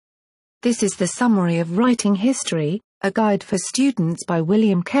This is the summary of Writing History, a guide for students by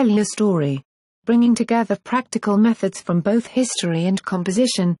Kelleher Storey. Bringing together practical methods from both history and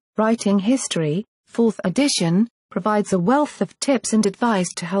composition, Writing History, 4th edition, provides a wealth of tips and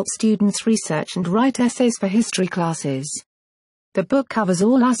advice to help students research and write essays for history classes. The book covers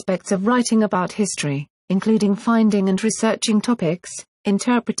all aspects of writing about history, including finding and researching topics,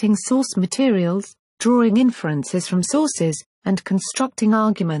 interpreting source materials, drawing inferences from sources, and constructing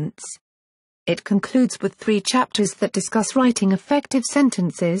arguments. It concludes with 3 chapters that discuss writing effective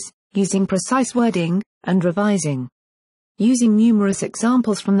sentences, using precise wording, and revising. Using numerous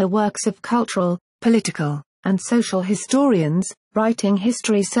examples from the works of cultural, political, and social historians, Writing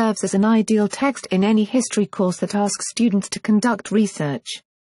History serves as an ideal text in any history course that asks students to conduct research.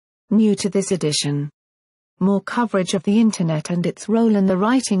 New to this edition. More coverage of the Internet and its role in the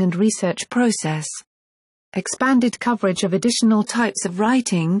writing and research process. Expanded coverage of additional types of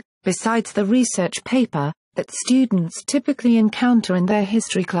writing, besides the research paper, that students typically encounter in their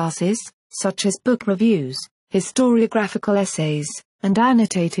history classes, such as book reviews, historiographical essays, and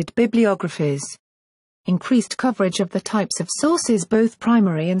annotated bibliographies. Increased coverage of the types of sources both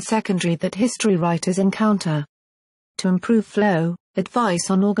primary and secondary that history writers encounter. To improve flow,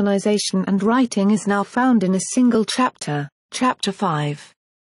 advice on organization and writing is now found in a single chapter, Chapter 5.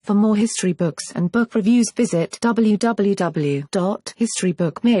 For more history books and book reviews visit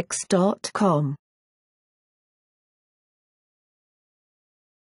www.historybookmix.com.